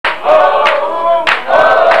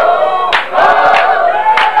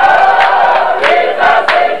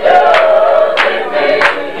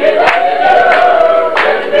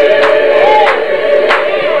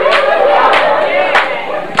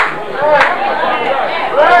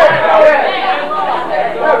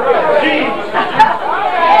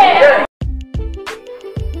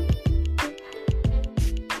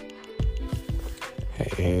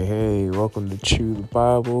the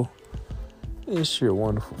Bible. It's your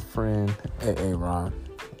wonderful friend, A.A. Ron.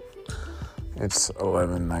 It's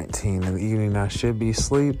 11:19 in the evening. I should be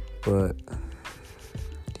asleep, but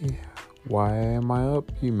yeah. Why am I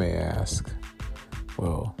up, you may ask?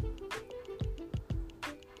 Well,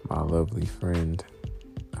 my lovely friend,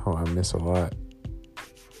 who I miss a lot,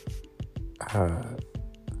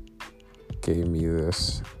 gave me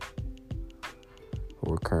this.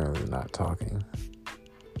 We're currently not talking.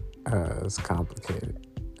 It's complicated.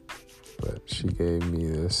 But she gave me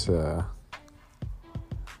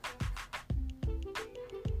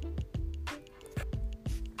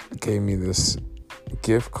this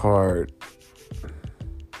gift card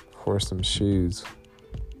for some shoes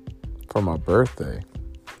for my birthday.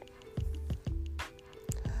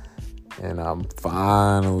 And I've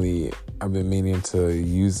been meaning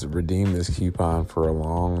to redeem this coupon for a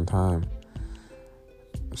long time.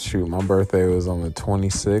 Shoot, my birthday was on the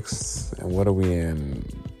 26th, and what are we in?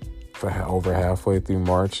 Over halfway through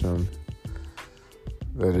March, and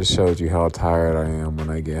that just shows you how tired I am when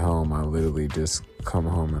I get home. I literally just come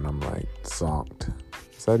home and I'm like zonked.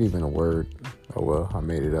 Is that even a word? Oh well, I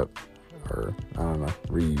made it up, or I don't know,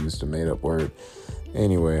 reused a made up word.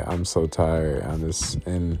 Anyway, I'm so tired.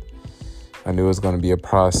 And I knew it was going to be a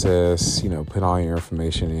process, put all your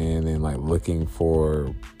information in and like looking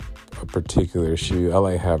for a particular shoe.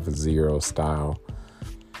 I have zero style.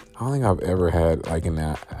 I don't think I've ever had in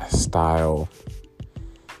that style.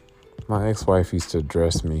 My ex-wife used to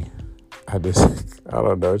dress me. I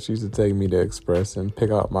don't know. She used to take me to Express and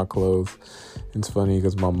pick out my clothes. It's funny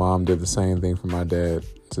because my mom did the same thing for my dad.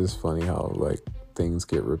 It's just funny how things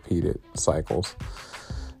get repeated, cycles.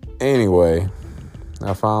 Anyway,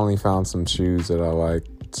 I finally found some shoes that I like,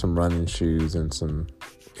 some running shoes and some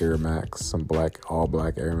Air Max, some all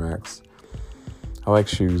black Air Max. I like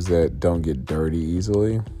shoes that don't get dirty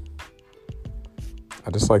easily. I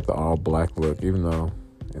just like the all black look, even though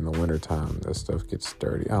in the wintertime that stuff gets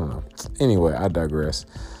dirty. I don't know. Anyway, I digress.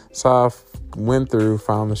 So I went through,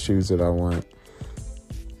 found the shoes that I want,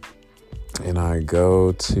 and I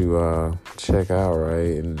go to check out,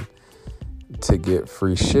 right? And to get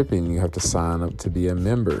free shipping, you have to sign up to be a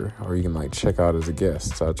member, or you can check out as a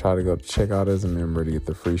guest. So I try to go check out as a member to get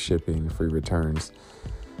the free shipping, free returns.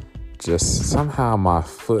 Just somehow my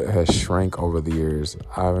foot has shrank over the years.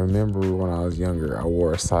 I remember when I was younger, I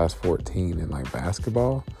wore a size 14 in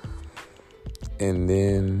basketball.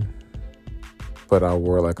 But I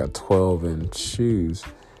wore a 12-inch shoes.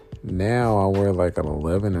 Now I wear an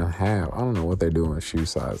 11 and a half. I don't know what they're doing with shoe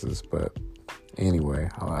sizes, but anyway,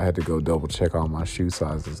 I had to go double check all my shoe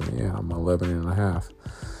sizes, and yeah, I'm 11 and a half.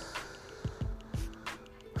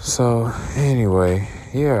 So anyway,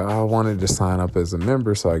 yeah, I wanted to sign up as a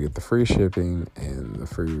member so I get the free shipping and the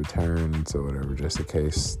free returns or whatever, just in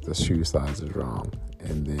case the shoe size is wrong.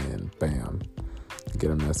 And then, bam, get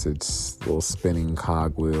a message, little spinning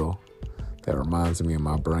cogwheel that reminds me of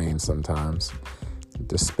my brain sometimes.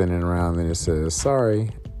 Just spinning around, and it says, sorry,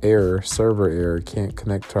 server error, can't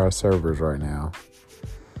connect to our servers right now.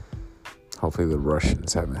 Hopefully the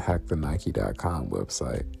Russians haven't hacked the Nike.com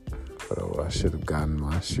website. But I should have gotten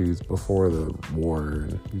my shoes before the war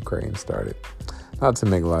in Ukraine started. Not to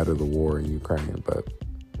make light of the war in Ukraine, but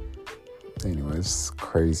anyways,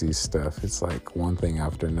 crazy stuff. It's one thing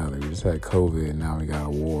after another. We just had COVID, and now we got a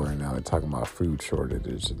war, and now they're talking about food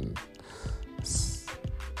shortages. And it's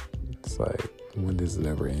when does it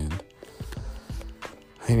ever end?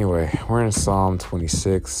 Anyway, we're in Psalm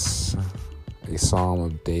 26, a Psalm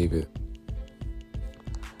of David.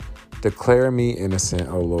 Declare me innocent,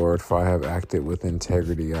 O Lord, for I have acted with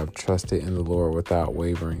integrity. I have trusted in the Lord without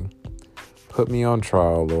wavering. Put me on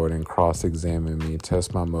trial, Lord, and cross-examine me.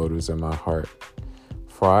 Test my motives and my heart.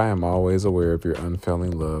 For I am always aware of your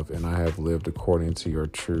unfailing love, and I have lived according to your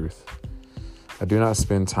truth. I do not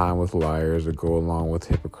spend time with liars or go along with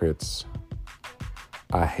hypocrites.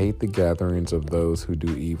 I hate the gatherings of those who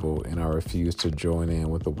do evil, and I refuse to join in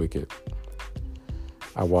with the wicked.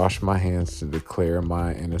 I wash my hands to declare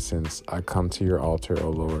my innocence. I come to your altar, O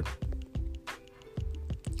Lord,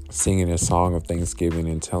 singing a song of thanksgiving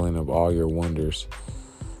and telling of all your wonders.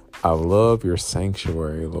 I love your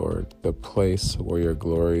sanctuary, Lord, the place where your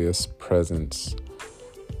glorious presence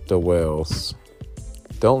dwells.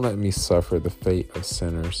 Don't let me suffer the fate of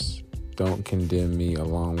sinners. Don't condemn me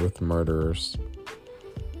along with murderers.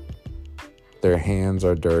 Their hands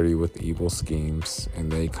are dirty with evil schemes,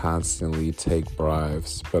 and they constantly take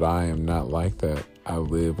bribes. But I am not like that. I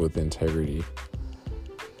live with integrity.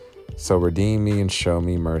 So redeem me and show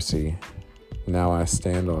me mercy. Now I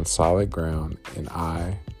stand on solid ground, and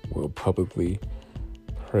I will publicly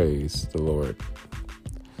praise the Lord.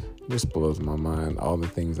 Just blows my mind, all the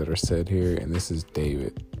things that are said here. And this is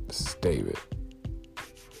David.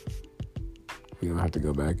 We don't have to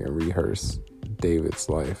go back and rehearse David's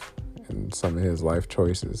life and some of his life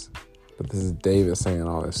choices. But this is David saying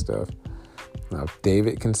all this stuff. Now, if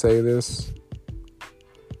David can say this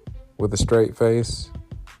with a straight face,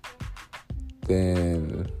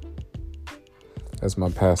 then, as my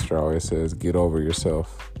pastor always says, get over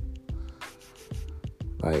yourself.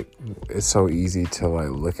 Like, it's so easy to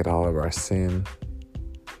look at all of our sin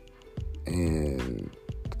and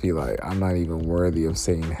be like, I'm not even worthy of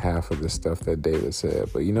saying half of the stuff that David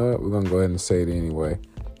said. But you know what? We're going to go ahead and say it anyway.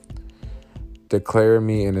 Declare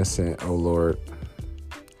me innocent, O Lord.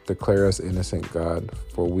 Declare us innocent, God,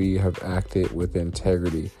 for we have acted with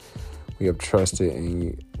integrity. We have trusted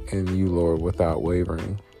in you, Lord, without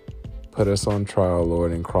wavering. Put us on trial,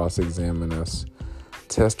 Lord, and cross-examine us.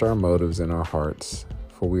 Test our motives and our hearts,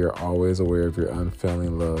 for we are always aware of your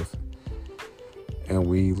unfailing love, and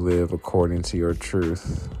we live according to your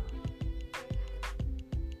truth.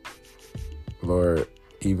 Lord,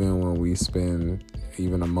 even when we spend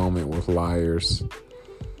even a moment with liars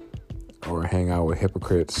or hang out with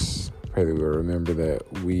hypocrites, pray that we remember that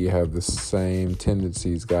we have the same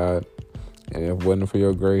tendencies, God. And if it wasn't for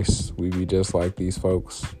your grace, we'd be just like these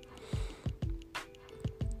folks.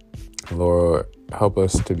 Lord, help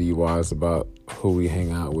us to be wise about who we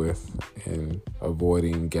hang out with and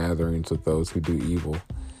avoiding gatherings with those who do evil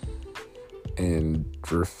and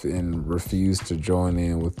refuse to join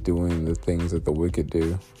in with doing the things that the wicked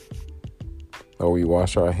do. Lord, we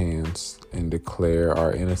wash our hands and declare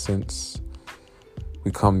our innocence.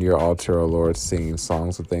 We come to your altar, O Lord, singing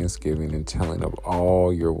songs of thanksgiving and telling of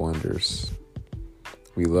all your wonders.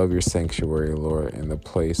 We love your sanctuary, Lord, and the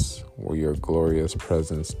place where your glorious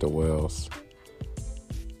presence dwells.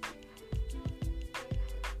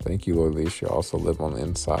 Thank you, Lord, that you should also live on the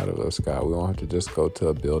inside of us, God. We don't have to just go to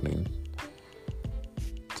a building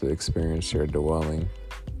to experience your dwelling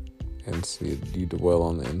and see you dwell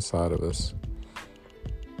on the inside of us.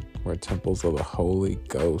 We're temples of the Holy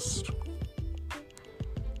Ghost.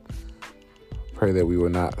 Pray that we will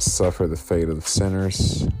not suffer the fate of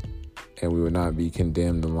sinners, and we would not be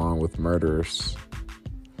condemned along with murderers.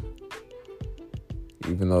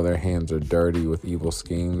 Even though their hands are dirty with evil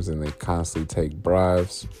schemes and they constantly take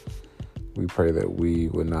bribes, we pray that we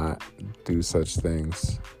would not do such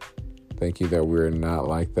things. Thank you that we're not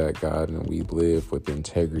like that, God, and we live with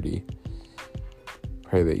integrity.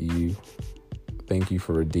 Thank you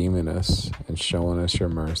for redeeming us and showing us your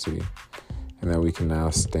mercy, and that we can now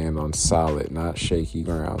stand on solid, not shaky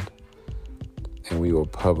ground. And we will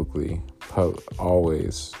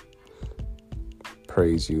always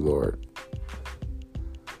praise you, Lord.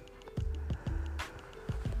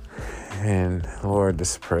 And Lord,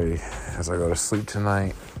 just pray as I go to sleep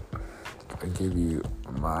tonight, I give you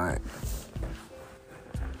my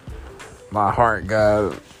heart,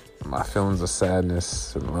 God, my feelings of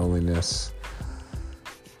sadness and loneliness,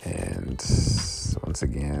 and once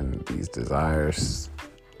again, these desires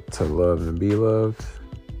to love and be loved.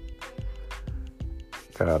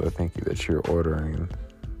 God, I thank you that you're ordering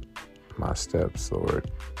my steps,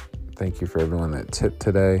 Lord. Thank you for everyone that tipped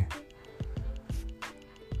today.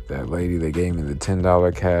 That lady that gave me the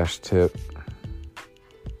 $10 cash tip.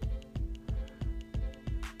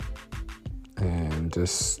 And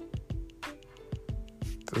just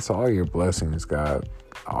all your blessings, God.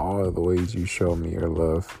 All of the ways you show me your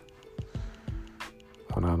love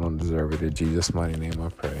when I don't deserve it. In Jesus' mighty name I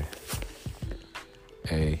pray.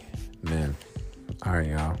 Amen. All right,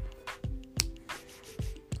 y'all.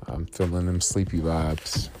 I'm feeling them sleepy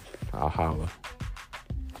vibes. I'll holla.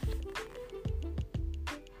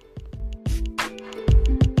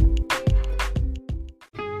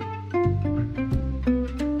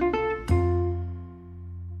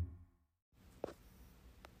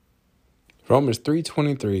 Romans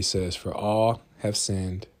 3:23 says, "For all have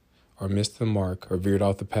sinned or missed the mark or veered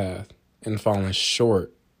off the path and fallen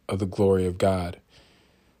short of the glory of God,"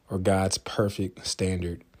 or God's perfect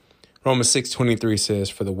standard. Romans 6:23 says,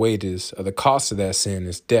 "For the wages of the cost of that sin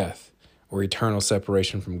is death, or eternal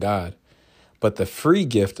separation from God. But the free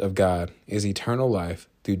gift of God is eternal life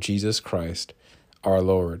through Jesus Christ, our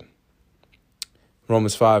Lord."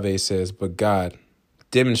 Romans 5:8 says, "But God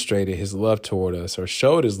demonstrated his love toward us," or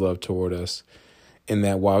showed his love toward us, "in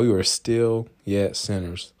that while we were still yet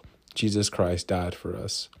sinners, Jesus Christ died for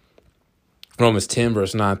us." Romans 10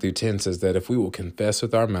 verse 9 through 10 says that if we will confess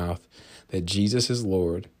with our mouth that Jesus is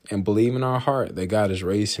Lord and believe in our heart that God has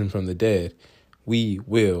raised him from the dead, we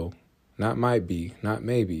will, not might be, not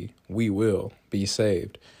maybe, we will be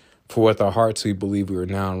saved. For with our hearts we believe we are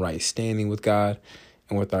now in right standing with God,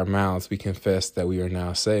 and with our mouths we confess that we are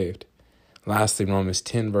now saved. Lastly, Romans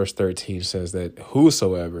 10 verse 13 says that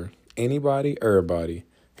whosoever, anybody, everybody,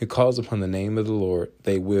 who calls upon the name of the Lord,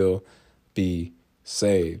 they will be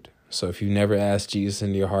saved. So if you've never asked Jesus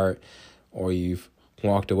into your heart, or you've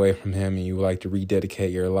walked away from him and you would like to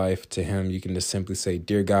rededicate your life to him, you can just simply say,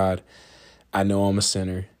 Dear God, I know I'm a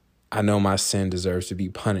sinner. I know my sin deserves to be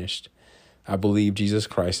punished. I believe Jesus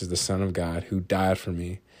Christ is the Son of God who died for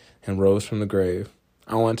me and rose from the grave.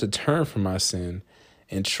 I want to turn from my sin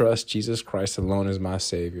and trust Jesus Christ alone as my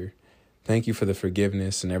Savior. Thank you for the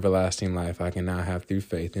forgiveness and everlasting life I can now have through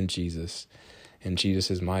faith in Jesus. In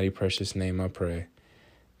Jesus' mighty precious name I pray.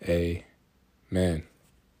 Amen.